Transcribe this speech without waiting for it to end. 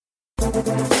You're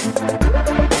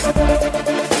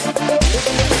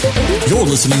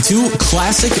listening to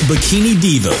Classic Bikini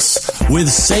Divas with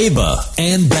Saba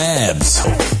and Babs.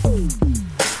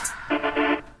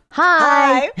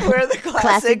 Hi, we're the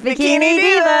Classic Bikini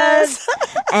Divas.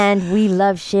 And we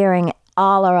love sharing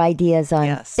all our ideas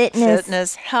on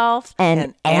fitness, health,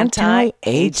 and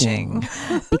anti-aging.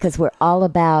 Because we're all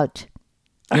about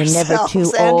you're never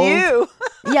too old. And you.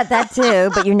 Yeah, that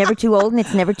too. But you're never too old and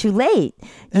it's never too late.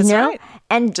 You know? Right.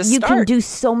 And Just you can start. do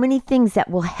so many things that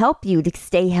will help you to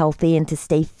stay healthy and to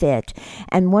stay fit.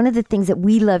 And one of the things that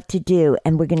we love to do,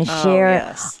 and we're going to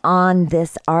share on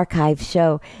this archive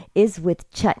show, is with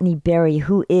Chutney Berry,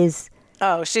 who is...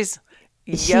 she's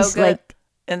yoga like...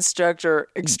 instructor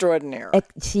extraordinaire.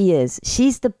 She is.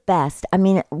 She's the best. I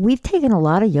mean, we've taken a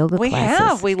lot of yoga classes. We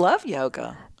have. We love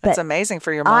yoga. It's amazing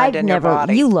for your mind and your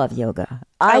body. You love yoga.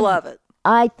 I love it.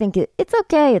 I think it's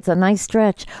okay. It's a nice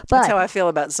stretch. But that's how I feel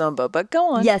about Zumba, but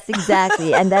go on. Yes,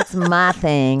 exactly. And that's my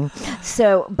thing.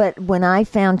 So, but when I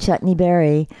found Chutney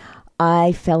Berry,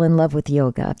 I fell in love with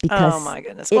yoga because oh my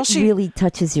goodness. It really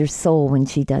touches your soul when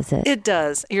she does it. It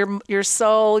does. Your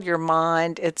soul, your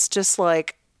mind, it's just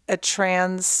like a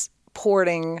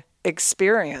transporting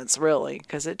experience, really,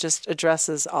 because it just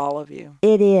addresses all of you.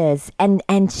 It is.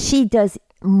 And she does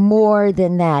more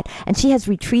than that. And she has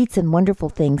retreats and wonderful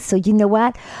things. So you know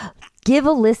what? Give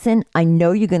a listen. I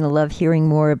know you're going to love hearing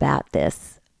more about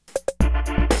this.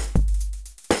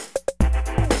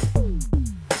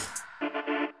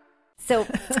 So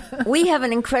we have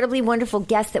an incredibly wonderful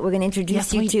guest that we're going to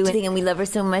introduce you to. And we love her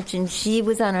so much. And she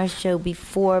was on our show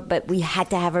before, but we had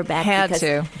to have her back.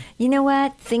 Because, you know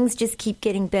what? Things just keep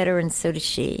getting better, and so does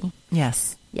she.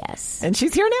 Yes. Yes. And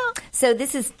she's here now. So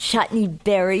this is Chutney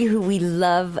Berry, who we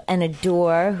love and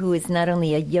adore, who is not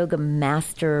only a yoga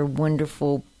master,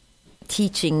 wonderful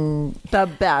teaching. The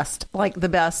best. Like the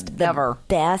best ever.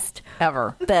 Best.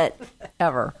 Ever. But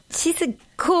ever. She's a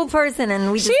cool person,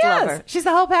 and we just love her. She's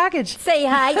the whole package. Say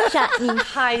hi, Chutney.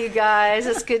 Hi, you guys.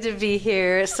 It's good to be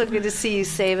here. It's so good to see you,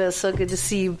 Saba. It's so good to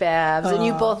see you, Babs. And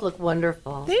you both look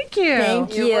wonderful. Thank you.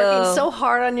 Thank you. You're working so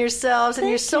hard on yourselves, and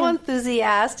you're so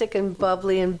enthusiastic and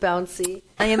bubbly and bouncy.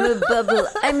 I am a bubble.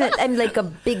 I'm like a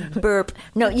big burp.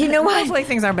 No, you know what? Hopefully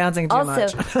things aren't bouncing too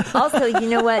much. Also, you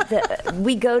know what?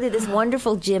 We go to this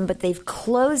wonderful gym, but they've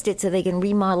closed it so they can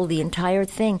remodel the entire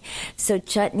thing. So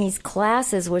Chutney's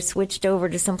classes were switched over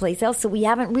to someplace else, so we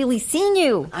haven't really seen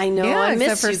you. I know. Yeah, I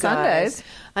miss except for you guys. Sundays.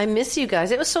 I miss you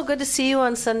guys. It was so good to see you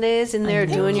on Sundays in there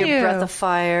doing your breath of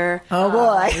fire. Oh boy,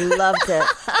 I loved it.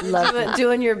 Loved it.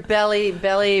 Doing your belly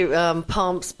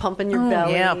pumps, pumping your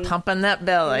belly. Yeah, pumping that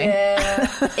belly. Yeah.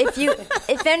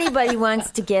 If anybody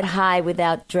wants to get high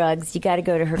without drugs, you got to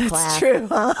go to her class. True.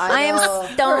 Huh? I am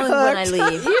stoned when I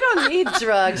leave. You don't need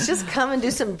drugs. Just come and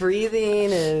do some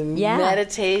breathing and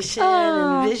meditation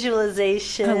and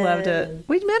visualization. I loved it.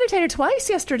 We meditated twice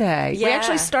yesterday. Yeah. We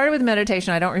actually started with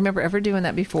meditation. I don't remember ever doing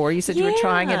that before. You said you were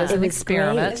trying it as an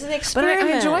experiment. It's an experiment. But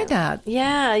I enjoyed that.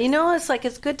 Yeah.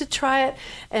 It's good to try it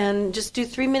and just do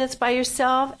 3 minutes by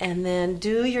yourself and then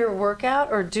do your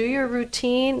workout or do your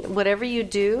routine, whatever you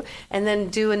do, and then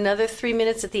do another 3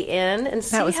 minutes at the end and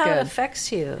see how it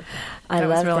affects you. I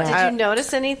love that. Did you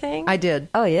notice anything? I did.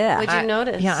 Oh, yeah. What did you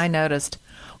notice? Yeah, I noticed.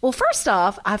 Well, first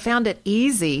off, I found it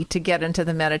easy to get into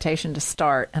the meditation to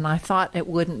start, and I thought it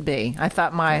wouldn't be. I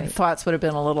thought my thoughts would have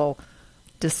been a little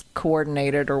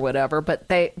discoordinated or whatever, but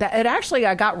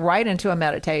I got right into a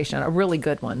meditation, a really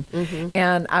good one,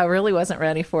 and I really wasn't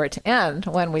ready for it to end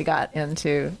when we got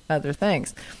into other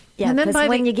things. Yeah, and then because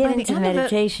when you get into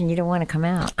meditation, you don't want to come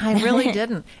out. I really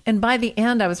didn't. And by the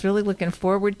end, I was really looking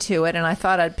forward to it, and I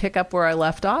thought I'd pick up where I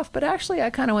left off, but actually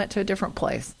I kind of went to a different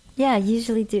place. Yeah, I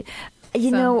usually do.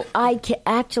 You know, I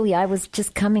was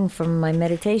just coming from my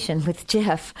meditation with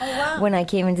Jeff when I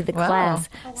came into the class.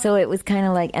 So it was kind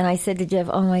of like, and I said to Jeff,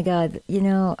 oh my God,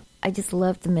 I just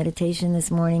loved the meditation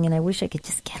this morning, and I wish I could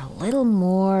just get a little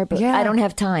more, but I don't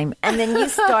have time. And then you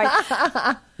start,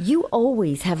 you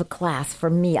always have a class for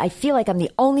me. I feel like I'm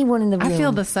the only one in the room. I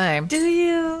feel the same. Do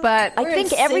you? But I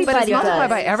think everybody does. Multiplied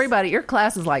by everybody, your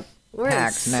class is like We're in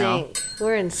packed now. sync.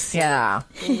 We're in sync. Yeah.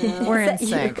 We're in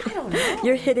sync. I don't know.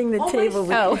 You're hitting the table.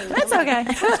 That's okay.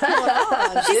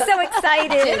 She's so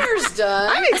excited. Dinner's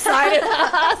done. I'm excited.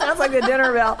 Sounds like the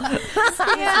dinner bell.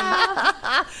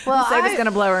 Yeah. Well, Saba's going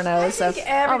to blow her nose. I think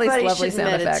so all these everybody lovely should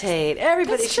sound meditate. effects.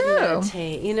 Everybody It's should true.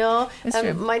 meditate. It's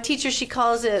true. My teacher, she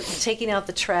calls it taking out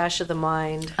the trash of the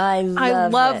mind. I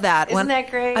love it. that. Isn't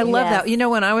that great? I love Yes. that.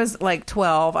 When I was like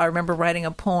 12, I remember writing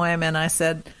a poem, and I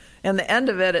said, and the end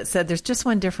of it said, there's just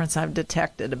one difference I've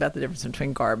detected about the difference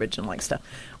between garbage and like stuff,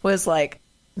 was like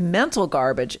mental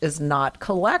garbage is not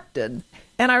collected.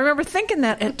 And I remember thinking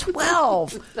that at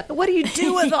 12. What do you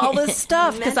do with all this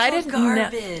stuff? Because I didn't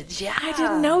I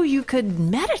didn't know you could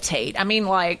meditate. I mean,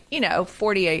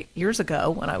 48 years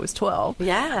ago when I was 12.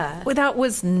 Yeah. Well, that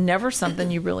was never something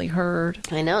you really heard.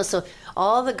 I know. So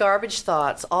all the garbage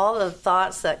thoughts, all the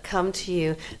thoughts that come to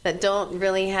you that don't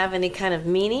really have any kind of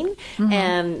meaning,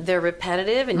 and they're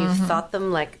repetitive, and you've thought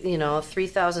them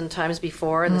 3,000 times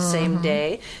before in the same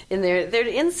day, and they're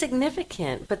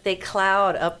insignificant, but they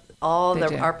cloud up all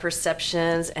our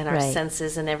perceptions and our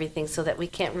senses and everything, so that we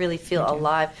can't really feel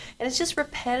alive. And it's just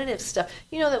repetitive stuff.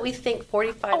 You know that we think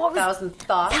 45,000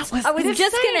 thoughts. I was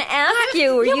just going to ask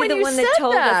you, were you the one that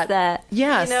told us that?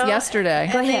 Yes, yesterday.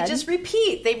 And they just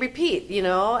repeat. They repeat,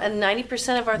 and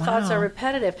 90% of our thoughts are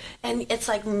repetitive. And it's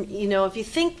like, if you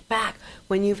think back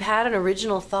when you've had an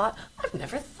original thought, I've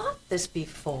never thought this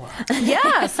before.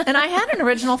 Yes, and I had an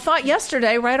original thought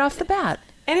yesterday right off the bat.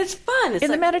 And it's fun. It's in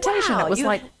the meditation. Wow, it was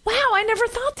wow, I never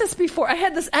thought this before.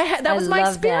 That was my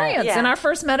experience in our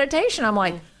first meditation. I'm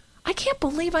like, I can't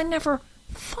believe I never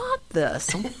thought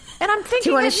this. And I'm thinking, do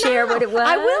you want to share what it was?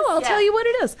 I will. I'll tell you what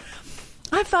it is.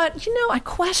 I thought, I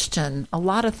question a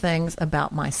lot of things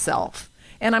about myself.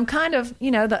 And I'm kind of, the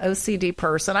OCD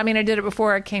person. I mean, I did it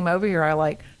before I came over here. I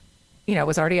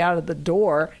was already out of the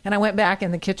door, and I went back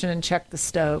in the kitchen and checked the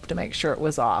stove to make sure it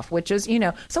was off, which is,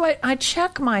 so I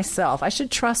check myself. I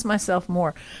should trust myself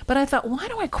more. But I thought, why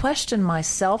do I question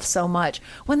myself so much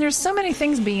when there's so many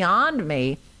things beyond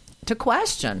me to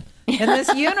question in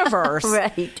this universe?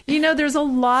 Right. There's a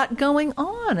lot going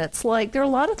on. It's like there are a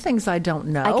lot of things I don't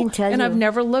know. I can tell you. And I've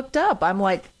never looked up. I'm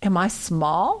like, am I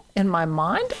small in my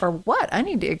mind or what? I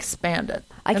need to expand it.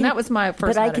 That was my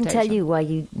first meditation. But I can tell you why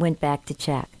you went back to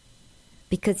check.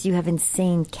 Because you have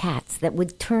insane cats that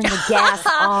would turn the gas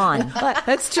on.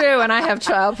 That's true, and I have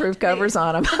child-proof covers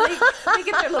on them. They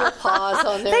get their little paws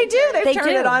on there. They do. They've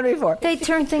turned it on before. They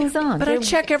turn things on. But I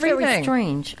check everything. Very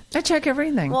strange. I check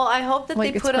everything. Well, I hope that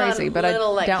they put crazy, on but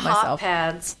little hot myself.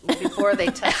 pads before they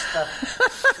touch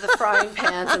the frying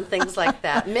pans and things like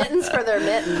that. Mittens for their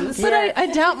mittens. But I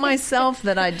doubt myself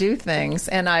that I do things,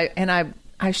 and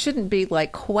I shouldn't be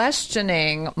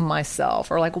questioning myself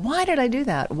or why did I do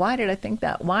that? Why did I think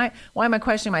that? Why am I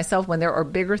questioning myself when there are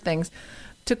bigger things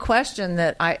to question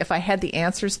that if I had the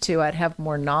answers to, I'd have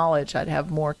more knowledge, I'd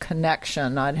have more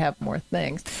connection, I'd have more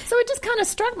things. So it just kind of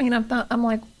struck me, and I'm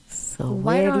like, so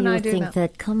where do you think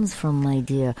that comes from, my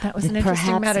dear? That was an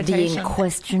interesting meditation. meditation. Being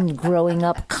questioned growing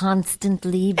up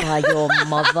constantly by your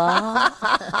mother?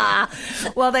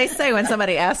 Well, they say when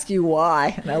somebody asks you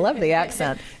why, and I love the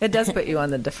accent, it does put you on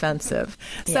the defensive.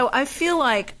 Yeah. So I feel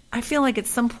like at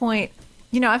some point,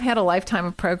 I've had a lifetime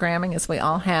of programming, as we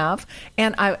all have,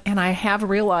 and I have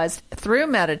realized through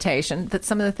meditation that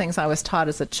some of the things I was taught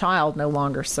as a child no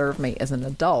longer serve me as an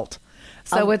adult.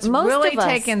 So it's really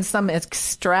taken some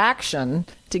extraction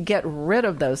to get rid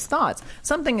of those thoughts.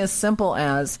 Something as simple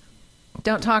as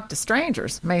don't talk to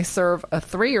strangers may serve a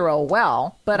 3-year-old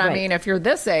well, but I mean, if you're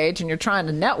this age and you're trying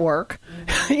to network,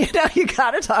 you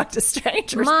got to talk to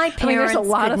strangers. My parents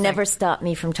could never stop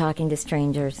me from talking to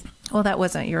strangers. Well, that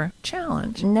wasn't your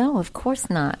challenge. No, of course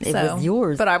not. It was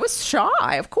yours. But I was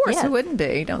shy. Of course, who wouldn't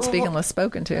be? Don't speak unless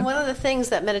spoken to. One of the things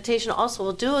that meditation also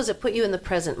will do is it put you in the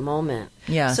present moment.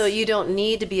 Yes. So you don't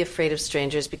need to be afraid of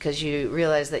strangers because you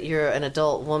realize that you're an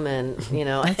adult woman,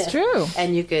 That's true.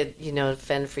 And you could,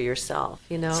 fend for yourself,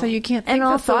 So you can't think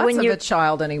the thoughts of a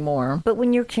child anymore. But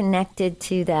when you're connected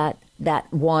to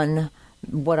that one,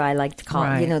 what I like to call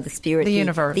the spirit, the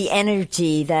universe, the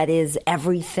energy that is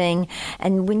everything.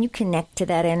 And when you connect to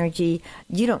that energy,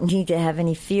 you don't need to have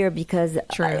any fear because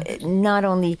not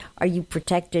only are you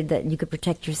protected, that you could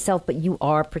protect yourself, but you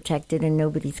are protected, and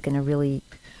nobody's going to really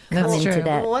come into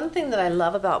that. Well, one thing that I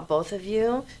love about both of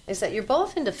you is that you're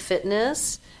both into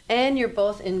fitness and you're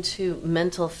both into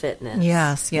mental fitness.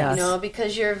 Yes.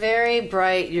 Because you're very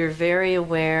bright, you're very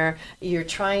aware, you're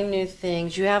trying new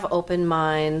things, you have open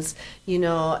minds,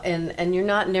 and you're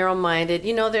not narrow-minded.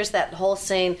 There's that whole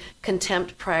saying,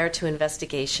 contempt prior to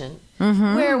investigation.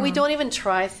 Mm-hmm. Where we don't even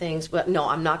try things. Well, no,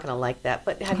 I'm not going to like that.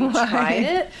 But have you tried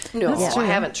it? No, I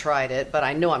haven't tried it, but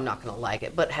I know I'm not going to like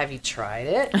it. But have you tried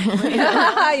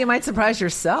it? You might surprise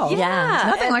yourself. Yeah. It's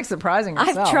nothing like surprising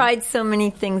yourself. I've tried so many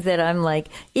things that I'm like,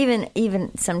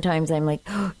 even sometimes I'm like,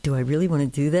 oh, do I really want to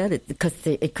do that? Because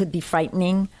it could be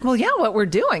frightening. Well, yeah, what we're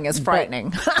doing is frightening.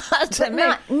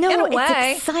 In a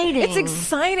way. It's exciting. It's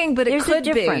exciting, but it could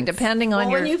be, depending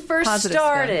on your when you first positive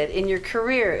started in your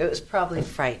career, it was probably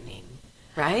frightening.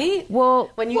 right? Well,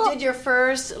 when you did your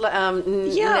first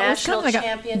national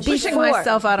championship, pushing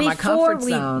myself out of my comfort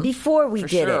zone. Before we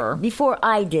did it, before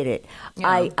I did it,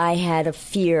 I had a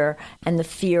fear, and the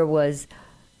fear was,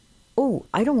 oh,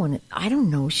 I don't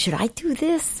know. Should I do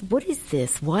this? What is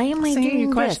this? Why am I doing this?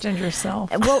 You questioned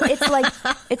yourself. Well, it's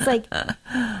like,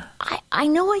 I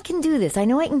know I can do this. I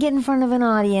know I can get in front of an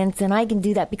audience, and I can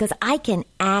do that because I can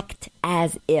act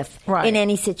as if in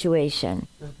any situation.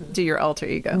 Do your alter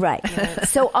ego. Right.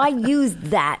 So I used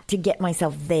that to get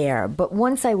myself there. But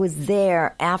once I was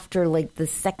there, after like the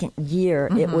second year,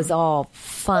 it was all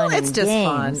fun. Well, it's and just games.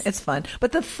 fun. It's fun.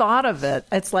 But the thought of it,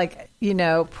 it's like,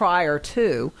 prior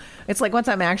to, it's like once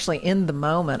I'm actually in the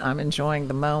moment, I'm enjoying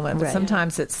the moment. But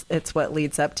sometimes it's what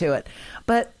leads up to it.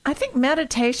 But I think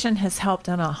meditation has helped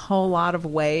in a whole lot of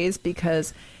ways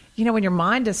because, when your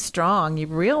mind is strong, you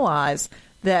realize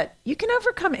that you can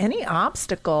overcome any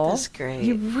obstacle. That's great.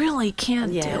 You really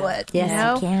can do it.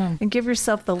 Yes, you can. And give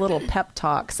yourself the little pep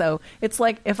talk. So it's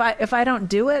like if I don't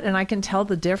do it, and I can tell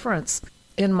the difference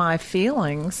in my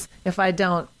feelings if I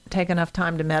don't take enough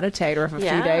time to meditate, or if a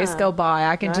few days go by,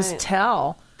 I can just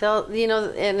tell. And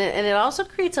it also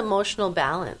creates emotional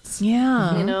balance.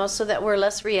 Yeah. So that we're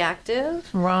less reactive.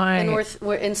 Right. And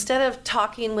we're instead of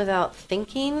talking without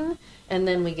thinking, and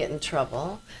then we get in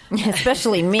trouble.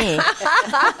 Especially me. It's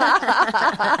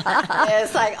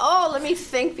like, let me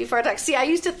think before I talk. See, I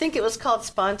used to think it was called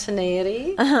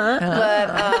spontaneity,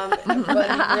 but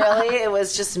really it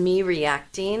was just me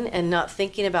reacting and not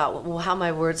thinking about how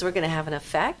my words were going to have an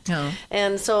effect.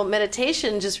 And so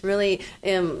meditation just really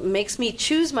makes me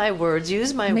choose my words,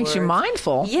 use my words. Makes you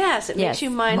mindful. Yes, it makes you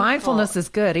mindful. Mindfulness is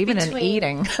good, even in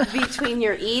eating. Between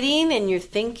your eating and your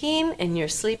thinking and your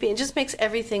sleeping, it just makes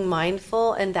everything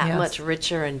mindful and that much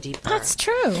richer and deeper. That's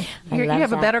true. You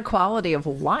have a better quality of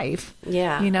life.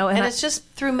 Yeah. And it's just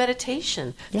through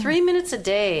meditation. 3 minutes a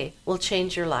day will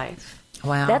change your life.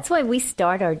 Wow. That's why we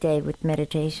start our day with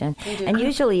meditation. And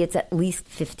usually it's at least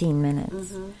 15 minutes.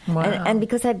 Mm-hmm. Wow. And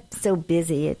because I'm so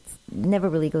busy, it never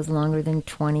really goes longer than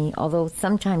 20. Although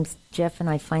sometimes Jeff and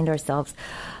I find ourselves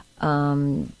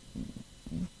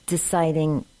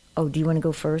deciding, do you want to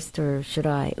go first or should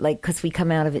I? Like, because we come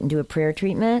out of it and do a prayer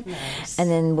treatment. Nice. And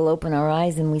then we'll open our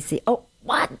eyes and we see,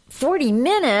 40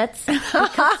 minutes?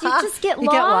 Because you just get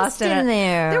lost in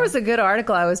there. There was a good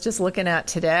article I was just looking at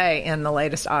today in the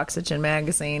latest Oxygen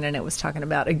magazine, and it was talking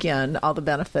about, again, all the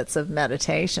benefits of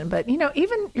meditation. But,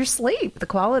 even your sleep, the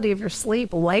quality of your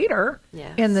sleep later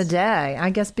in the day, I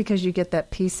guess because you get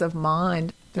that peace of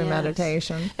mind through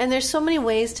meditation. And there's so many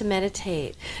ways to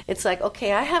meditate. It's like,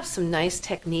 okay, I have some nice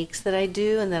techniques that I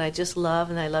do and that I just love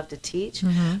and I love to teach,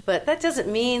 but that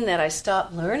doesn't mean that I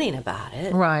stop learning about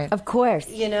it. Right. Of course.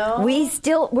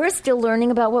 We're still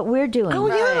learning about what we're doing. Oh,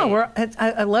 yeah.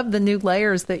 I love the new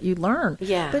layers that you learn.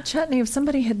 Yeah. But Chetney, if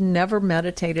somebody had never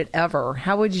meditated ever,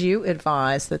 how would you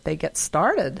advise that they get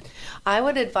started? I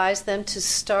would advise them to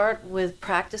start with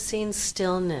practicing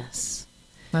stillness.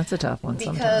 That's a tough one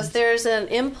because sometimes. There's an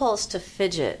impulse to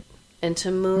fidget and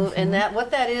to move, and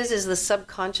what that is the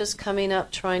subconscious coming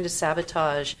up trying to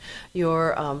sabotage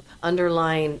your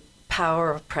underlying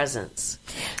power of presence.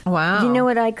 Wow. You know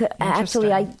what I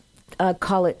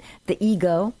call it the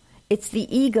ego. It's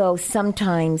the ego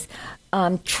sometimes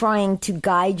trying to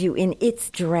guide you in its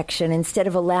direction instead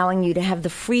of allowing you to have the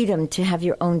freedom to have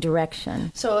your own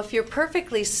direction. So if you're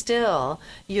perfectly still,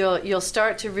 you'll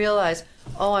start to realize,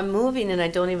 I'm moving and I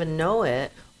don't even know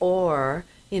it, or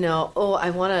I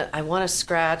want to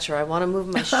scratch, or I want to move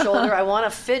my shoulder, I want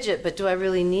to fidget, but do I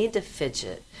really need to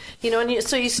fidget? And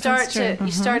so you start to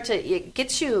it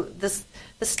gets you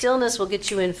the stillness will get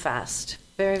you in fast.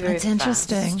 Very, very That's fast.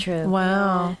 interesting. That's true.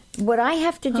 Wow. What I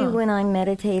have to do when I'm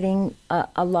meditating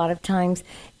a lot of times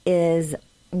is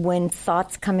when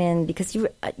thoughts come in, because you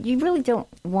really don't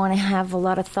want to have a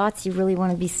lot of thoughts. You really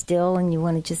want to be still, and you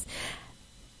want to just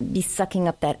be sucking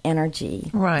up that energy,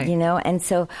 right? And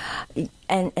so,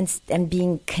 and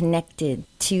being connected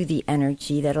to the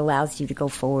energy that allows you to go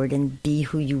forward and be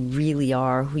who you really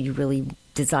are, who you really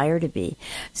desire to be.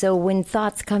 So when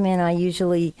thoughts come in, I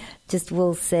usually just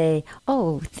will say,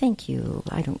 thank you.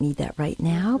 I don't need that right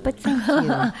now, but thank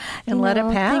you. And let it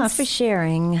pass. Thanks for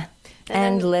sharing.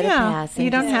 And let it pass.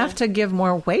 You don't have to give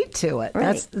more weight to it.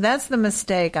 Right. That's the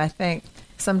mistake, I think.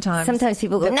 Sometimes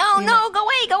people go, no, go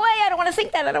away. I don't want to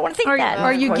think that. I don't want to think that.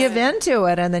 Or you give into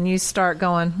it, and then you start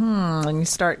going, and you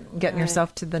start getting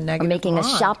yourself to the negative. Or making mind.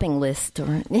 a shopping list.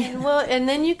 And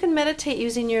then you can meditate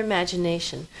using your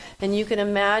imagination. And you can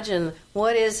imagine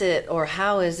what is it or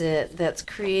how is it that's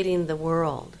creating the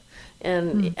world.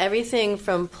 and everything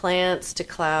from plants to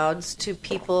clouds to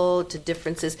people to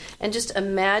differences, and just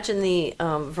imagine the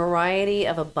variety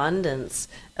of abundance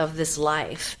of this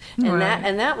life,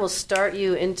 and that will start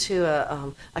you into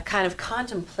a kind of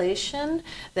contemplation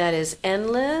that is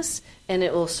endless, and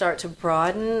it will start to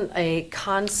broaden a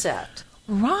concept.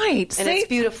 Right. And it's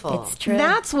beautiful. It's true.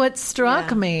 That's what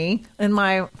struck me in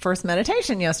my first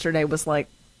meditation yesterday was like,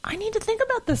 I need to think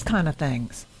about this kind of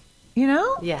things, you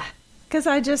know? Yeah. Because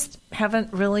I just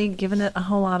haven't really given it a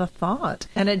whole lot of thought.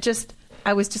 And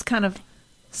I was just kind of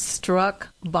struck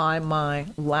by my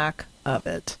lack of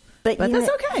it. But that's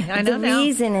okay. I know now. The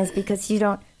reason is because you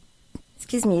don't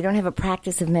have a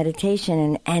practice of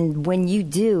meditation. And when you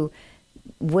do,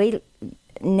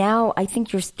 now I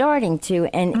think you're starting to,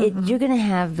 and you're going to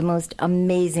have the most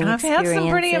amazing experiences. I've had some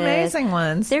pretty amazing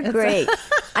ones. They're great.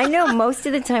 I know most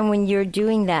of the time when you're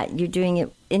doing that, you're doing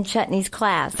it in Chetney's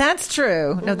class. That's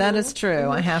true. No, that is true.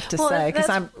 I have to say, because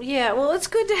well, it's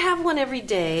good to have one every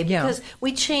day because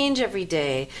we change every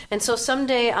day, and so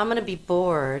someday I'm going to be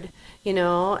bored. You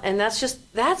know, and that's just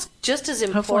as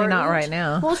important. Hopefully not right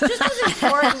now. Well, it's just as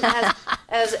important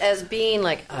as being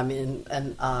like I'm in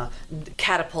and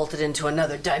catapulted into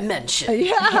another dimension.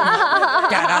 Yeah,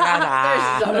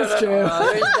 that's true.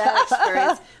 There's that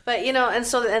experience, but you know, and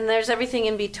there's everything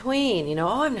in between. You know,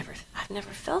 I've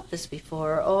never felt this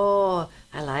before. Oh,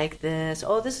 I like this.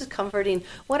 Oh, this is comforting.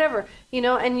 Whatever, you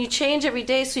know, and you change every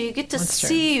day, so you get to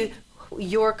see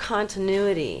your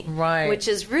continuity, right? Which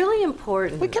is really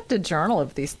important. We kept a journal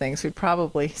of these things. We'd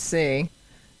probably see,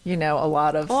 you know, a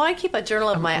lot of. Oh, I keep a journal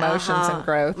of my emotions and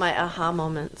growth, my aha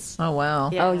moments. Oh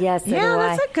wow! Yeah. Oh yes,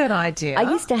 that's a good idea.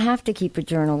 I used to have to keep a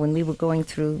journal when we were going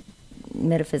through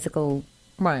metaphysical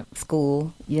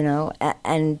school, you know,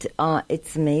 and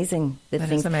it's amazing.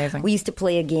 It's amazing. We used to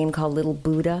play a game called Little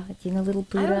Buddha. Do you know Little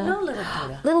Buddha? I don't know Little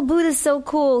Buddha. Little Buddha's so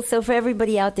cool. So for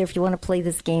everybody out there, if you want to play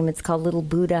this game, it's called Little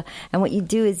Buddha. And what you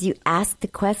do is you ask the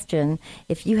question.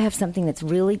 If you have something that's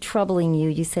really troubling you,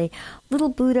 you say, Little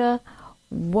Buddha,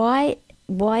 why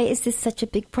is this such a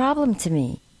big problem to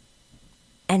me?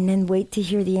 And then wait to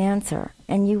hear the answer,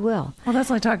 and you will. Well, that's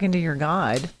like talking to your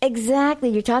guide. Exactly.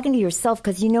 You're talking to yourself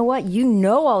because you know what? You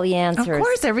know all the answers. Of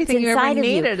course, everything you ever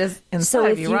needed is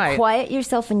inside of you, So if you quiet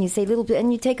yourself and you say little bit,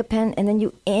 and you take a pen, and then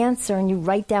you answer, and you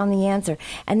write down the answer.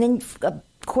 And then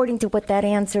according to what that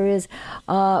answer is,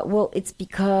 well, it's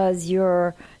because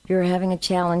you're having a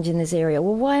challenge in this area.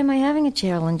 Well, why am I having a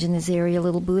challenge in this area,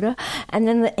 Little Buddha? And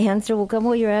then the answer will come,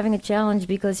 well, you're having a challenge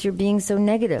because you're being so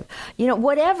negative. You know,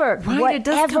 whatever comes.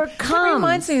 It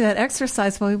reminds me of that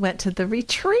exercise when we went to the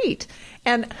retreat.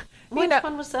 And which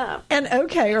one was that? And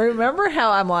remember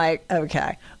how I'm like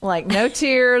no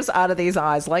tears out of these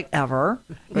eyes, like ever.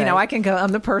 Right. You know,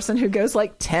 I'm the person who goes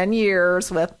like 10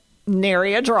 years with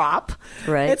nary a drop.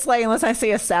 Right. It's like unless I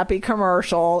see a sappy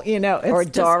commercial, you know, or a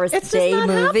Doris Day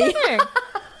movie.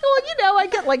 Well, you know, I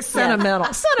get like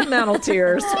sentimental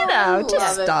tears, you know,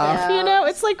 just stuff. You know,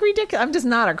 it's like ridiculous. I'm just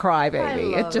not a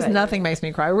crybaby. Nothing makes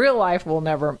me cry. Real life will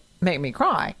never make me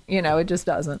cry. You know, it just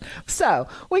doesn't. So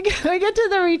we get to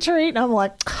the retreat, and I'm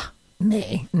like,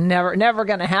 me, never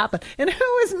going to happen. And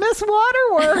who is Miss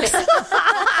Waterworks?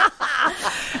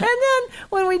 And then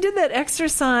when we did that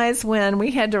exercise, when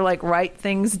we had to like write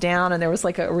things down, and there was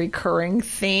like a recurring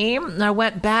theme, and I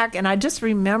went back, and I just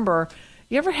remember.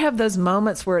 You ever have those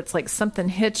moments where it's like something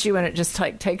hits you and it just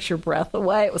like takes your breath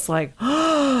away? It was like,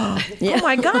 oh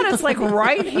my God, it's like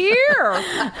right here.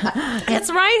 It's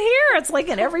right here. It's like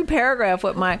in every paragraph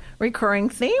what my recurring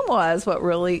theme was, what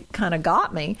really kind of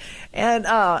got me. And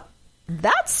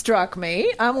that struck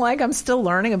me. I'm like, I'm still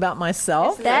learning about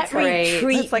myself. That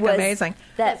retreat it's like amazing.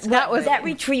 That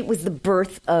retreat was the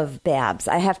birth of Babs.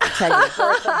 I have to tell you,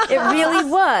 it really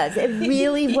was. It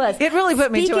really was. It really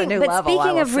put me to a new level.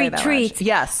 Speaking of retreats,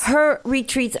 yes, her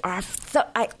retreats are so.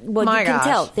 You can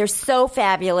tell they're so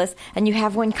fabulous. And you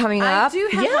have one coming up. I do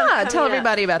have one coming tell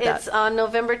everybody about that. It's on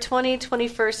November 20,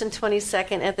 21st, and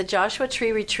 22nd at the Joshua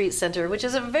Tree Retreat Center, which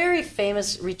is a very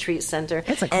famous retreat center.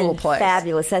 It's a cool place.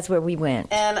 Fabulous. That's where we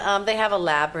went. And they have a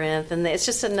labyrinth, and it's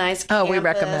just a nice campus. Oh, we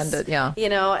recommend it, yeah. You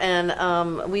know, and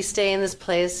we stay in this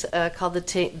place called the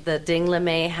Ding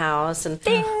LeMay House. And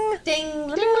Ding! Ding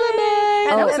LeMay!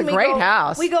 It's a great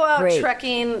house. We go out Great.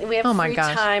 trekking. We have Oh, my free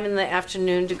gosh. time in the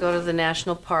afternoon to go to the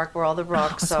national park where all the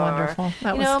rocks that's are. wonderful.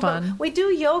 That You was know, fun. But we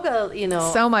do yoga,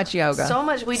 So much yoga. So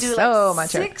much. We do So like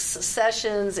much yoga. 6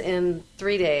 sessions in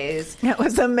 3 days. That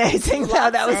was amazing.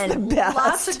 That was the best.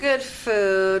 Lots of good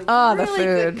food. Oh, the really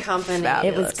food. good company.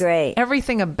 It was great.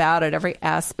 Everything about it, every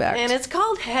aspect. And it's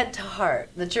called Head to Heart,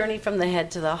 the journey from the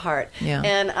head to the heart. Yeah.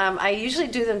 And I usually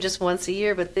do them just once a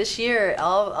year, but this year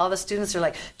all the students are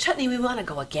like, Chutney, we want to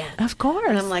go again. Of course.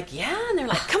 And I'm like, yeah. And they're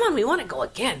like, come on, we want to go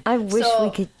again. I wish So-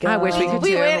 we could go. I wish we could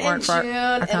We too. went If it weren't in for June,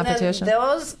 our and competition. then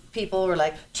those people were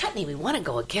like, Chutney, we want to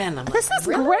go again. I'm This like, is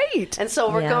really? great. And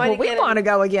so we're Yeah. going Well, we again wanna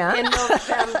go again. in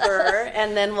November,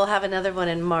 and then we'll have another one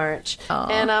in March.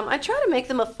 And I try to make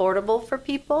them affordable for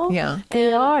people. Yeah.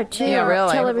 They are too. Yeah,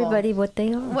 really. Tell everybody what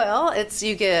they are. Well,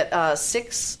 you get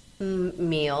 6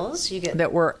 meals. You get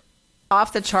That were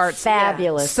off the charts.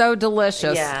 Fabulous. So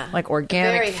delicious. Yeah. Like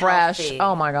organic, Very fresh. healthy.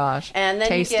 Oh my gosh. And then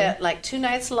Tasty. you get like 2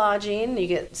 nights lodging. You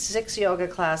get 6 yoga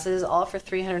classes, all for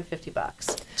 $350.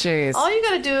 Jeez. All you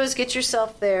got to do is get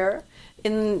yourself there.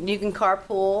 And you can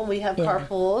carpool. We have Yeah.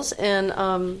 carpools, and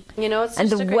it's And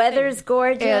just the a great weather's thing.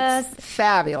 gorgeous. It's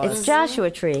fabulous. It's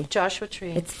Joshua Tree. Joshua Tree.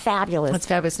 It's fabulous. It's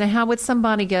fabulous. Now, how would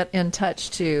somebody get in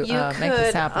touch to make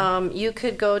this happen? You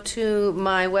could go to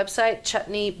my website,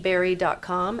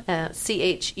 chutneyberry.com,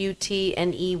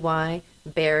 CHUTNEY,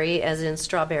 berry as in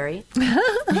strawberry,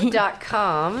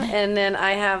 .com, and then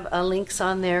I have links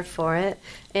on there for it.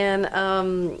 And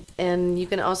you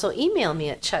can also email me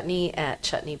at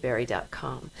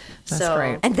chutney@chutneyberry.com. That's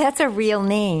great. And that's a real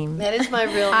name. That is my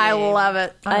real name. I love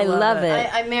it. I love it.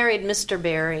 I married Mr.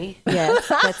 Berry. Yes,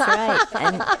 that's right.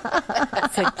 And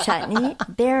so Chutney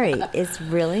Berry is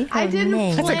really her I didn't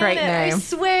name. plan That's a great it, I name.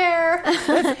 swear.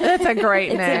 That's a great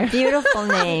It's name. a beautiful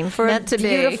name for Meant a to be.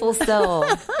 beautiful soul.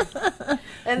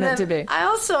 And Meant then to be. I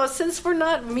also, since we're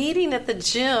not meeting at the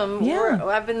gym, Yeah.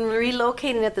 I've been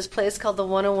relocating at this place called the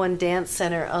 101 Dance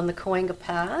Center on the Cahuenga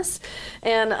Pass.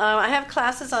 And I have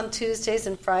classes on Tuesdays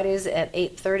and Fridays at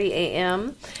 8:30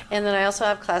 a.m. And then I also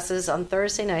have classes on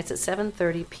Thursday nights at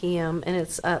 7:30 p.m. And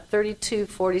it's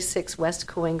 3246 West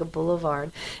Cahuenga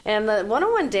Boulevard. And the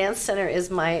 101 Dance Center is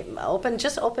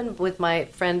just opened with my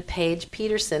friend Paige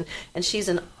Peterson. And she's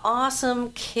an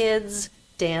awesome kids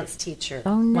dance teacher.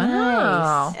 Oh, nice.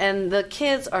 Wow. And the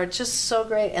kids are just so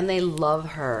great, and they love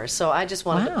her. So I just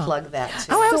wanted to Wow. plug that too.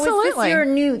 Oh, So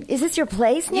absolutely. is this your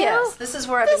place now? Yes, this is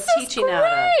where I've been teaching out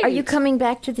of. Are you coming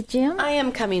back to the gym? I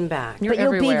am coming back. But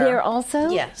you'll be everywhere. there also?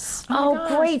 Yes. Oh,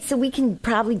 gosh. great. So we can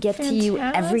probably get to you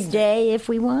every Fantastic. day if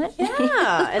we want?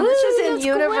 Yeah, and this is in that's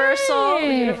Universal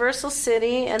great.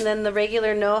 City, and then the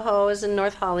regular NoHo is in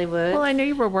North Hollywood. Well, I knew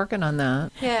you were working on that.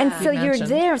 yeah. And so you're mentioned.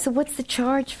 there. So what's the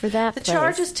charge for that the place?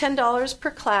 charge is $10 per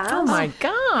class. Oh my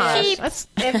gosh. Cheap. That's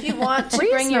If you want to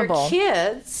bring your Reasonable.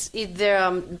 kids,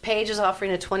 Paige is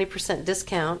offering a 20%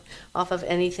 discount off of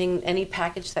any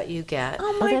package that you get.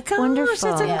 Oh my that's gosh, wonderful.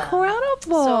 that's Yeah.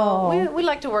 incredible. So we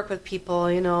like to work with people,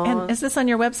 and is this on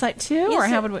your website too, or Yes,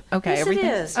 how would we? Okay, yes, it everything.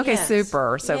 is, Okay, yes.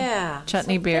 super. So Yeah. So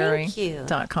thank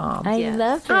chutneyberry.com. I Yes.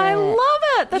 love it. I love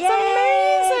it. That's Yay.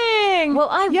 amazing. Well,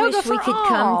 I Yoga wish we for could all.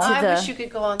 come to I the- wish you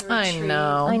could go on the I retreat.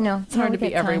 know. I know. It's hard No, to we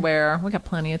be got time. everywhere. We got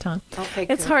plenty of time. Okay,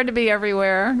 It's good. hard to be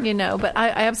everywhere, but I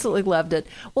absolutely loved it.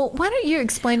 Well, why don't you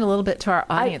explain a little bit to our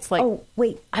audience? Oh,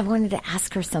 wait. I wanted to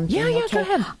ask her something. Yeah, okay? go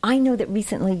ahead. I know that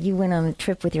recently you went on a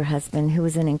trip with your husband, who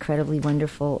was an incredibly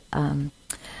wonderful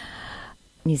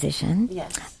musician.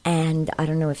 Yes. And I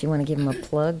don't know if you want to give him a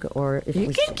plug or if you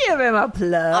we can give him a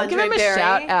plug. Andre Give him a Berry.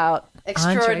 shout out.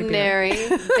 Extraordinary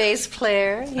bass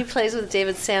player. He plays with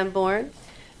David Sanborn.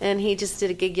 And he just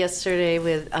did a gig yesterday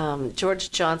with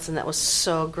George Johnson that was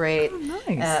so great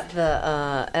nice. at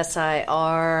the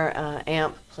SIR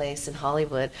amp place in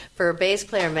Hollywood for a Bass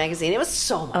Player magazine. It was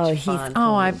so much fun.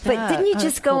 Oh, I But bet. didn't you That's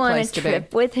just cool go on a place to be.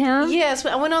 trip with him? Yes,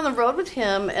 I went on the road with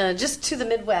him just to the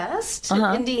Midwest,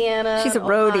 Indiana, She's a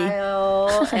roadie.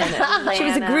 Ohio, and Atlanta. She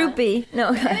was a groupie. No.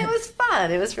 And it was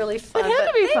fun. It was really fun. had to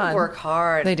But be they fun. work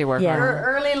hard. They do work Yeah. hard.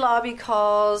 Early lobby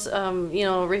calls,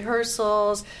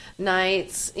 rehearsals,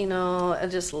 nights,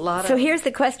 and just a lot So of... here's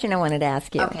the question I wanted to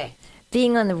ask you. Okay.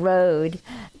 Being on the road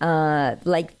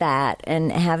like that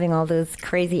and having all those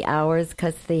crazy hours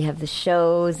because they have the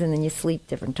shows and then you sleep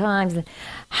different times.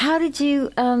 How did you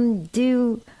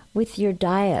do with your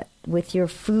diet, with your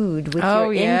food, with Oh,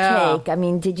 your yeah. intake? I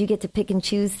mean, did you get to pick and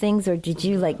choose things or did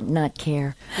you not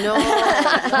care? No,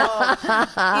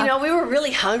 We were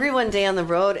really hungry one day on the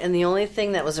road, and the only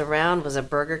thing that was around was a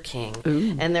Burger King.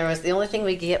 Ooh. And the only thing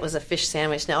we could get was a fish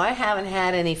sandwich. Now, I haven't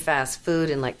had any fast food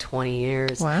in like 20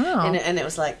 years. Wow. And it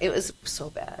was so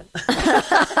bad.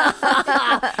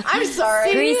 I'm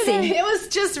sorry. Greasy. It was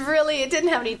just really, it didn't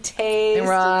have any taste.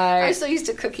 Right. I'm so used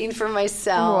to cooking for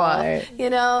myself. Right.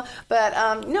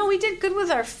 But no, we did good with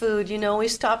our food. We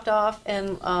stopped off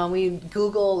and we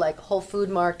Google like Whole Food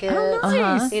Market. Oh,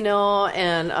 nice.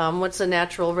 And what's a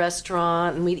natural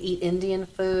restaurant, and we'd eat Indian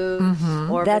food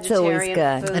or That's always vegetarian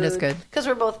good. food. It is good. Because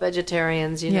we're both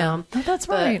vegetarians, Oh, that's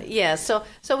right. But, yeah, so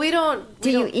we don't... Do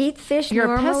you eat fish You're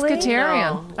normally? a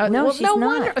pescatarian. No, well, she's no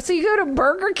not. wonder. So you go to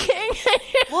Burger King?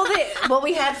 Well,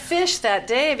 we had fish that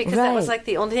day because that was Right. like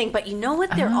the only thing. But you know what?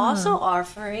 They're also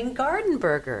offering garden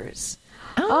burgers.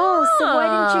 Oh, so why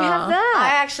didn't you have I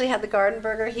that? actually had the garden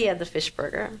burger. He had the fish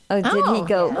burger. Oh, did he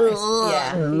go? "Ugh."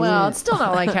 Yeah. Well, it's still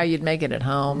not like how you'd make it at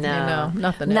home. No.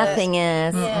 Nothing. Nothing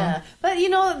is. Yeah, but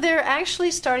they're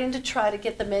actually starting to try to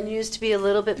get the menus to be a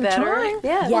little bit better. Trying.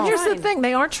 Yeah, Well, Yes. here's the thing: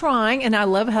 they are trying, and I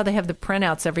love how they have the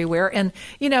printouts everywhere. And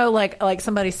like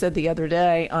somebody said the other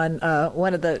day on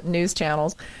one of the news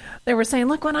channels, they were saying,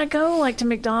 "Look, when I go like to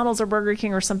McDonald's or Burger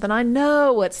King or something, I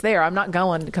know what's there. I'm not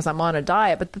going because I'm on a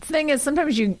diet. But the thing is,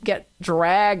 sometimes you get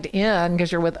dragged in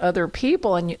because you're with other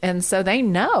people, and so they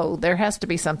know there has to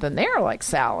be something there, like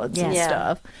salads and Yeah.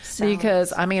 stuff. Salads.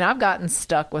 Because I've gotten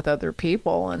stuck with other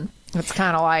people, and it's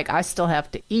kind of like I still have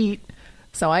to eat."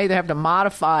 So I either have to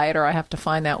modify it or I have to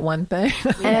find that one thing.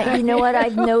 And you know what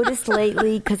I've noticed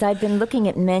lately, because I've been looking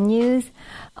at menus,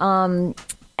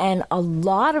 and a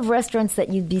lot of restaurants that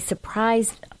you'd be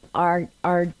surprised are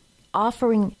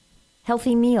offering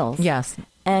healthy meals. Yes.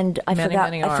 And I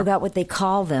Many are. forgot what they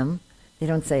call them. They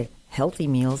don't say healthy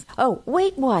meals. Oh,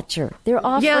 Weight Watcher. They're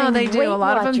offering Yeah, they do. Weight A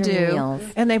lot of them Watcher do. meals.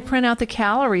 And they print out the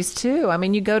calories, too. I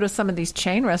mean, you go to some of these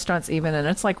chain restaurants even, and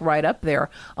it's like right up there.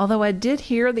 Although I did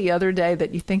hear the other day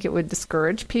that you think it would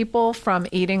discourage people from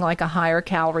eating like a higher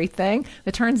calorie thing.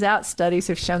 It turns out studies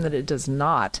have shown that it does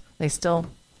not. They still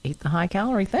eat the high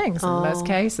calorie things in most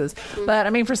cases. But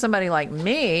for somebody like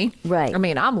me, Right.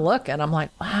 I'm looking, I'm like,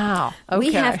 wow. Okay.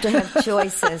 We have to have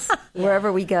choices.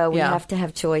 Wherever we go, we Yeah. have to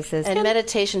have choices. And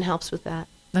meditation helps with that.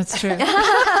 That's true.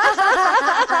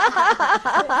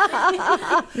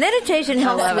 Meditation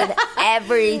helps with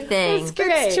everything.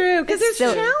 It's true because there's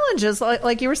so- challenges,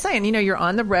 like you were saying. You're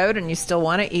on the road and you still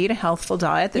want to eat a healthful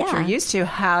diet that Yeah. you're used to.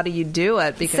 How do you do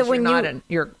it? Because So you're when not you- in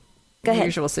your Go ahead.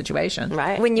 usual situation,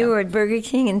 Right. When you were at Burger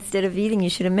King, instead of eating, you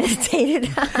should have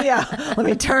meditated. Yeah. Let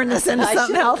me turn this into I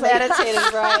something should have healthy.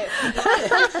 meditated, right?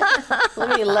 Let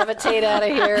me levitate out of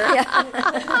here.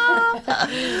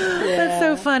 That's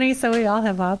so funny. So we all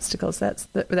have obstacles.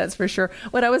 That's for sure.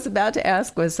 What I was about to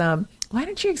ask was, why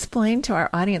don't you explain to our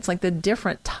audience like the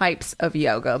different types of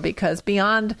yoga? Because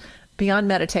beyond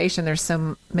meditation, there's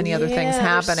so many other things Yeah,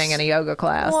 happening in a yoga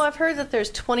class. Well, I've heard that there's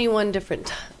 21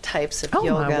 different types of Oh, my,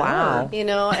 yoga. wow.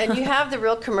 And you have the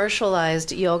real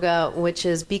commercialized yoga, which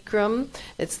is Bikram.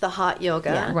 It's the hot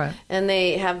yoga. Yeah. Right. And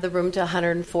they have the room to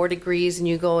 104 degrees, and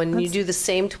you go and you do the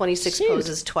same 26 Shoot.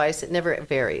 poses twice. It never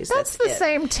varies. That's the it.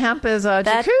 same temp as a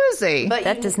That- jacuzzi. But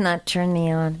That you- does not turn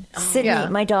me on. Sydney, Yeah.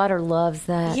 my daughter loves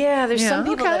that. Yeah, there's Yeah, some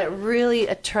people okay. that it really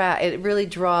attract. It really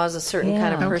draws a certain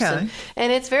kind of Yeah. person, Okay.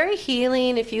 and it's very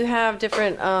healing. If you have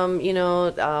different,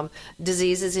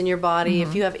 diseases in your body,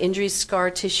 if you have injuries, scar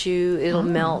tissue, it'll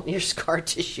melt your scar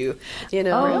tissue.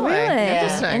 Oh, really?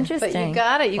 Interesting. Interesting. But you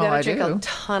got it. You Oh, got I to drink do. a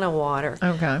ton of water.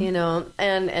 Okay.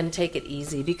 And take it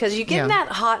easy because you get Yeah. in that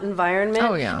hot environment.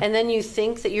 Oh, yeah. And then you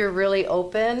think that you're really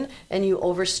open and you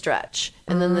overstretch,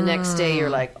 and then the next day you're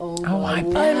like, Oh, I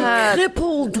God. bet.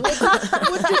 Crippled.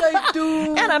 What did I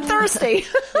do? And I'm thirsty.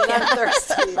 And I'm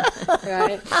thirsty,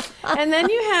 right? And then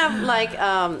you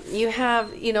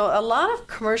have a lot of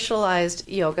commercialized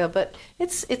yoga, but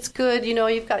it's good.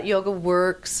 You've got Yoga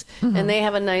Works, and they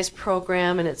have a nice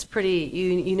program, and it's pretty.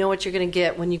 You know what you're going to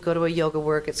get when you go to a Yoga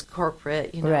Work. It's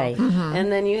corporate, Right.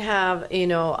 And then you have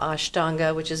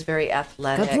Ashtanga, which is very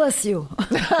athletic. God bless you.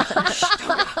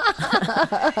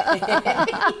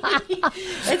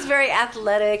 It's very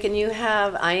athletic, and you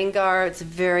have Iyengar. It's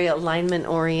very alignment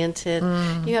oriented.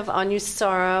 You have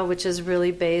Anusara, which is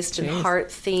really based in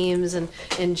heart themes and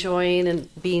enjoying and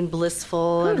being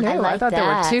blissful. Who And knew? I like thought there were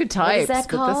that. two What is types, that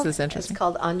but called? this is it's interesting.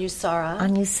 called Anusara.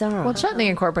 Anusara. Well, chutney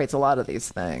incorporates a lot of these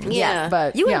things. Yeah.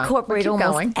 But You yeah, incorporate we'll keep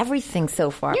almost going. everything so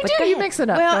far. You but do. go You ahead. mix it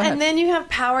up. Well, Go ahead. and then you have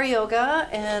power yoga,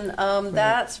 and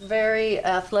that's very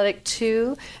athletic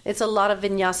too. It's a lot of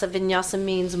vinyasa. Vinyasa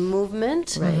means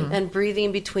movement and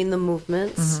breathing between the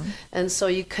movements, and so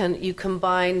you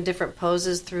combine different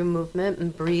poses through movement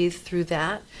and breathe through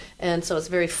that, and so it's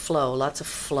very flow, lots of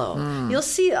flow. You'll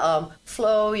see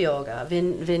flow yoga,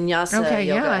 vinyasa Okay,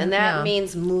 yoga, yeah, and that yeah.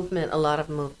 means movement, a lot of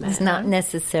movement. It's not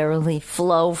necessarily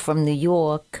flow from New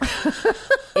York.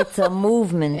 It's a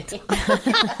movement.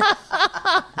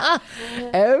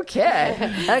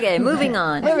 Okay. Okay, moving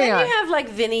on. And then Moving on. you have like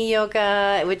Vinny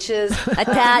yoga, which is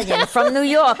Italian from New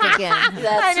York again.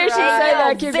 that's knew she'd say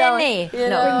that. Keep going. Vinny. You We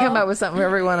can come up with something for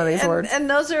every one of these words. And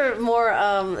those are more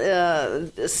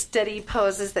steady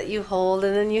poses that you hold.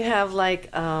 And then you have like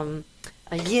a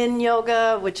yin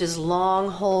yoga, which is long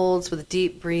holds with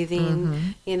deep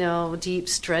breathing, deep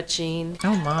stretching.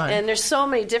 Oh, my. And there's so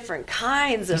many different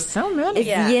kinds of. So many. Is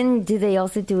Yeah. yin, do they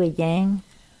also do a yang?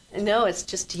 No, it's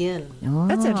just yin.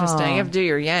 That's interesting. You have to do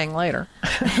your yang later.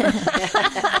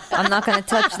 I'm not going to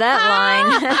touch that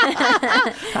line.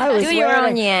 I was Do your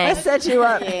own yang. I set you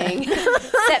up. Yang.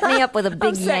 Set me up with a big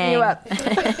I'm setting yang. you up.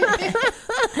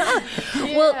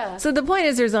 Well, so the point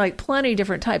is there's like plenty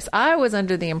different types. I was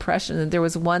under the impression that there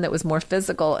was one that was more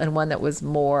physical and one that was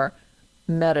more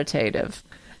meditative.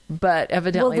 But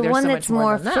evidently Well, the there's one so that's much more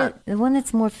more than that. the one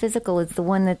that's more physical is the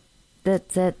one that's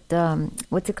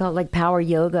what's it called, like power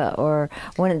yoga or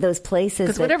one of those places.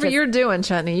 Because that whatever just- you're doing,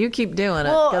 Chutney, you keep doing it.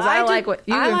 Well, Because I do- like what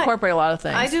you I like- incorporate a lot of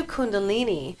things. I do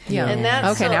Kundalini. Yeah. And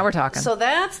that's Okay, now we're talking. So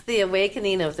that's the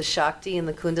awakening of the Shakti and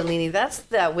the Kundalini. That's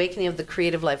the awakening of the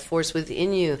creative life force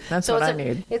within you. That's so what it's I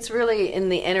need. It's really in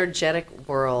the energetic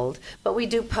world. But we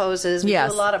do poses. We Yes.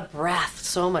 do a lot of breath,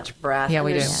 so much breath. Yeah, and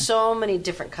we there's do. so many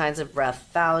different kinds of breath,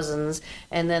 thousands.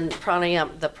 And then the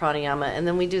pranayama. And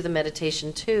then we do the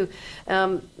meditation too.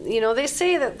 They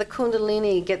say that the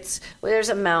Kundalini there's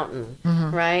a mountain,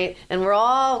 right? And we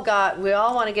all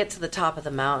want to get to the top of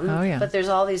the mountain. Oh, yeah. But there's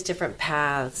all these different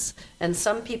paths. And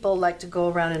some people like to go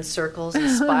around in circles and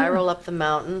spiral up the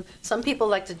mountain. Some people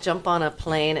like to jump on a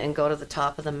plane and go to the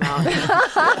top of the mountain.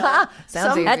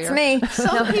 Sounds easier. That's me.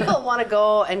 Some people want to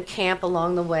go and camp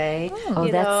along the way. Oh,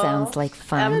 that sounds like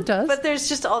fun. It does. But there's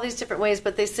just all these different ways.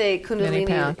 But they say Many Kundalini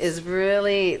paths. is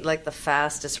really like the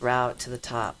fastest route to the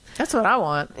top. That's what I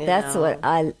want. you That's know.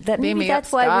 what Beam me that's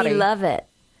up, why Scotty. we love it.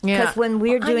 Yeah. Because when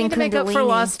we're I doing need to make up for Kundalini-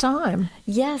 lost time.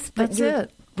 Yes, but That's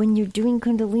it. when you're doing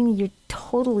Kundalini, you're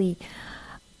totally.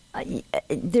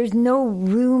 There's no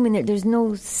room in it. There's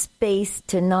no space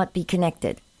to not be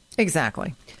connected.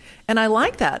 Exactly. And I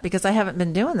like that because I haven't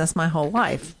been doing this my whole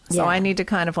life. So Yeah. I need to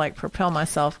kind of like propel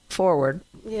myself forward.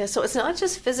 Yeah, so it's not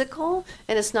just physical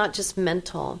and it's not just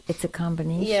mental. It's a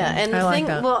combination. Yeah, and I the like thing,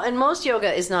 that. well, and most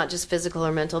yoga is not just physical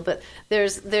or mental, but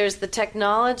there's the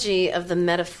technology of the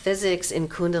metaphysics in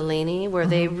Kundalini, where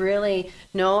they really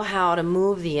know how to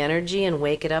move the energy and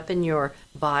wake it up in your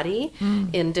body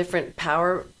in different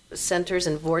power centers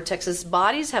and vortexes.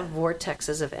 Bodies have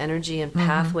vortexes of energy and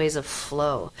pathways of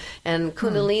flow, and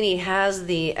Kundalini has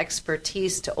the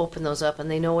expertise to open those up, and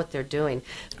they know what they're doing.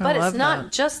 But love it's not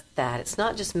that. just that. It's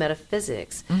not just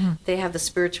metaphysics. They have the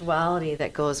spirituality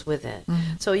that goes with it.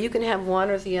 So you can have one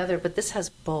or the other, but this has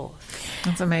both.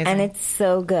 That's amazing. And it's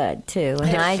so good too.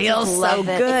 And I feels just so love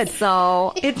it good.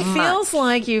 So it feels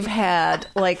like you've had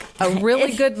like a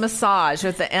really good massage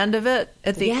at the end of it,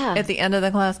 at the end of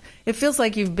the class. It feels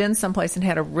like you've been someplace and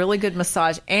had a really good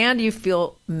massage, and you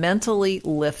feel mentally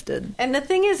lifted. And the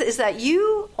thing is that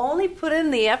you only put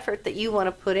in the effort that you want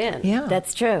to put in. Yeah,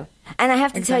 That's true. And I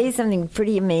have to tell you something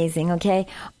pretty amazing, okay?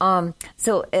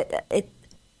 So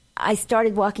I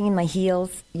started walking in my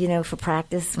heels, for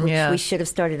practice, which Yeah. we should have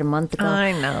started a month ago.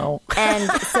 I know. And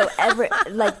so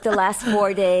the last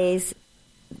 4 days,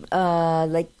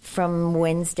 from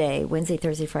Wednesday,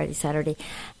 Thursday, Friday, Saturday.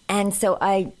 And so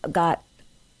I got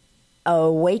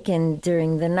awakened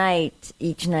during the night,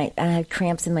 each night. I had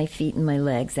cramps in my feet and my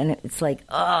legs. And it's like,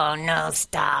 oh, no,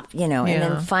 stop, And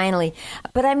then finally,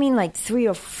 but I mean like 3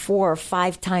 or 4 or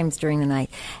 5 times during the night.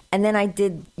 And then I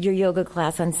did your yoga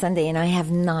class on Sunday, and I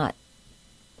have not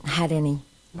had any.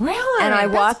 Really? And I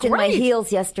That's walked in my great.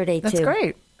 heels yesterday, That's too.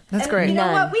 great. That's And great. You know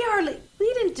None. what?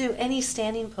 We didn't do any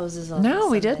standing poses on No,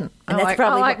 we Sunday. didn't. And I that's like,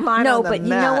 probably I like mine no, on the but you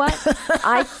know mat. what?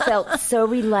 I felt so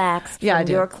relaxed Yeah, I from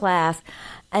did. your class,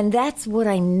 and that's what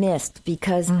I missed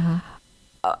because.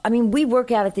 I mean, we work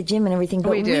out at the gym and everything,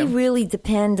 but We do. really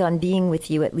depend on being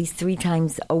with you at least 3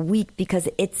 times a week because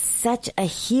it's such a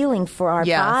healing for our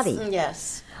Yes. body.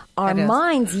 Yes. our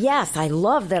minds, yes, I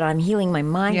love that I'm healing my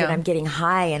mind and I'm getting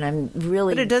high and I'm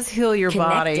really. But it does heal your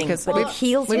body because it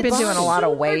heals. We've been doing a lot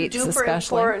of weights, super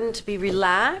especially. Important to be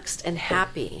relaxed and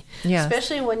happy,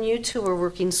 especially when you two are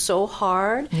working so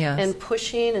hard and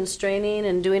pushing and straining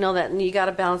and doing all that, and you got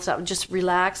to balance out. Just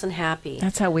relax and happy.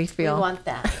 That's how we feel. We want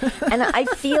that. And I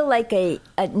feel like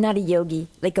not a yogi,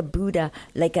 like a Buddha,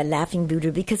 like a laughing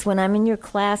Buddha, because when I'm in your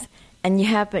class. And I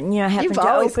happen to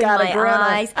open my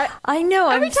eyes. I know.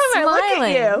 Every time smiling. I look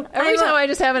at you, every time I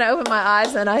just happen to open my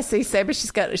eyes and I see Saba,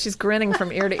 she's grinning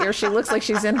from ear to ear. She looks like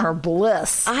she's in her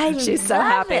bliss. She's so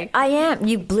happy. It. I am.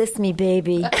 You bliss me,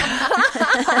 baby.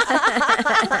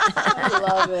 I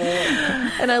love it.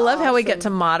 And I love how we get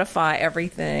to modify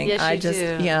everything. Yes, you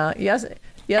do. Yeah. Yes.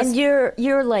 And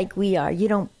you're like we are. You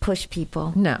don't push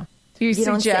people. No. You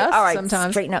suggest say, all right,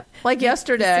 sometimes. Straighten up. Like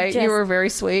yesterday, you were very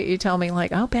sweet. You tell me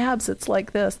like, "Oh, Babs, it's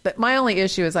like this." But my only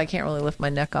issue is I can't really lift my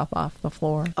neck up off the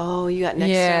floor. Oh, you got neck.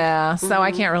 Yeah, so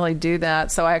I can't really do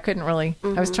that. So I couldn't really.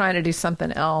 I was trying to do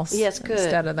something else. Yes, good.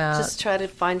 Instead of that, just try to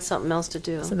find something else to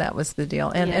do. So that was the deal.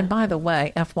 And by the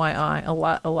way, FYI, a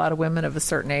lot of women of a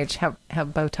certain age have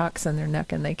Botox in their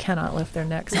neck and they cannot lift their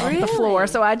necks off the floor.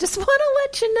 So I just want to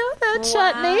let you know that,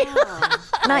 Chutney.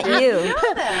 Not you.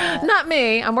 Not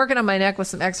me. I'm working on my neck with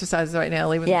some exercises right now,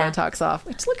 leaving the Botox off.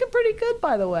 It's looking pretty good,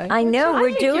 by the way. I know.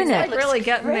 We're doing it. Like really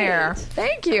getting there.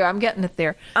 Thank you. I'm getting it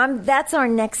there. That's our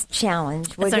next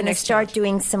challenge. We're going to start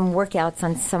doing some workouts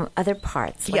on some other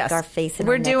parts, like our face and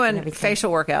we're our neck doing and everything.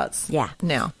 facial workouts. Yeah.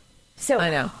 Now. So I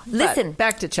know. Listen. But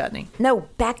back to Chutney. No,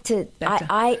 back to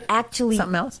I actually.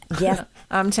 Something else? Yes.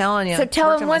 I'm telling you. So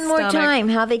tell them one more time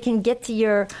how they can get to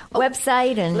your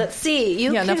website. And let's see.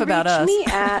 You can reach me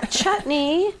at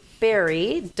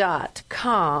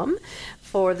chutneyberry.com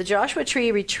for the Joshua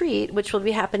Tree Retreat, which will be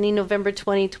happening November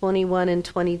 20, 21, and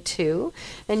 22.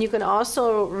 And you can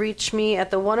also reach me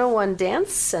at the 101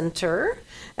 Dance Center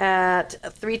at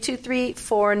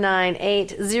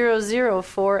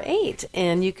 323-498-0048.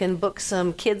 And you can book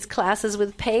some kids' classes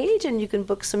with Paige, and you can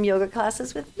book some yoga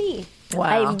classes with me. Wow.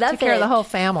 I love Take care of the whole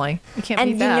family. You can't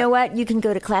beat that. And you know what? You can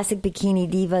go to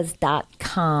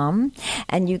classicbikinidivas.com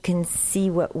and you can see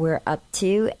what we're up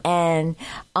to. And you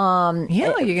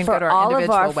can for go to our all of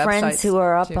our individual friends who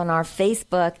are up too. on our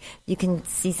Facebook, you can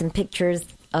see some pictures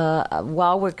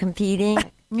while we're competing.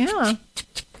 Yeah.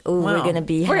 Ooh, we're going to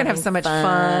be We're going to have so much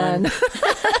fun.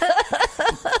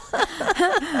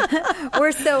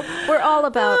 We're all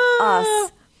about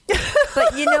us.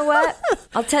 But you know what?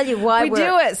 I'll tell you why we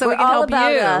do it so we can all help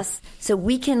about you. Us, so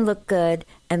we can look good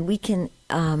and we can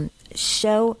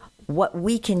show what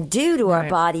we can do to our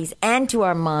bodies and to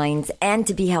our minds and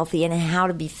to be healthy and how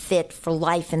to be fit for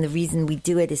life. And the reason we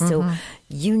do it is so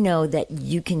you know that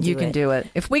you can do it. You can do it.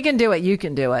 If we can do it, you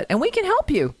can do it. And we can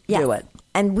help you do it.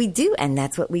 And we do, and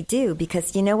that's what we do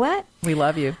because you know what? We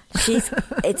love you.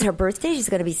 It's her birthday. She's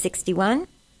going to be 61.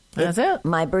 That's it.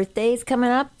 My birthday is coming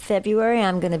up, February.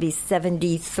 I'm going to be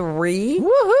 73.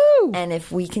 Woohoo! And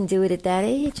if we can do it at that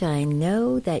age, I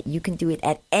know that you can do it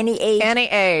at any age. Any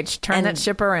age. Turn that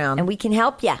ship around. And we can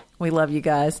help you. We love you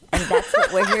guys. And that's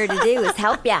what we're here to do is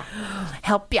help you.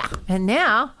 Help you. And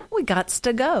now we got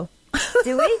to go.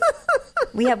 Do we?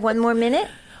 We have one more minute?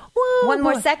 Whoa, one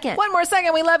more second. One more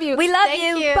second. We love you. We love Thank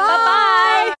you. you.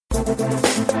 Bye-bye.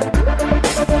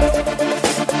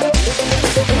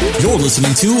 You're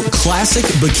listening to Classic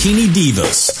Bikini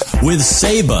Divas with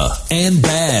Saba and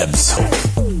Babs.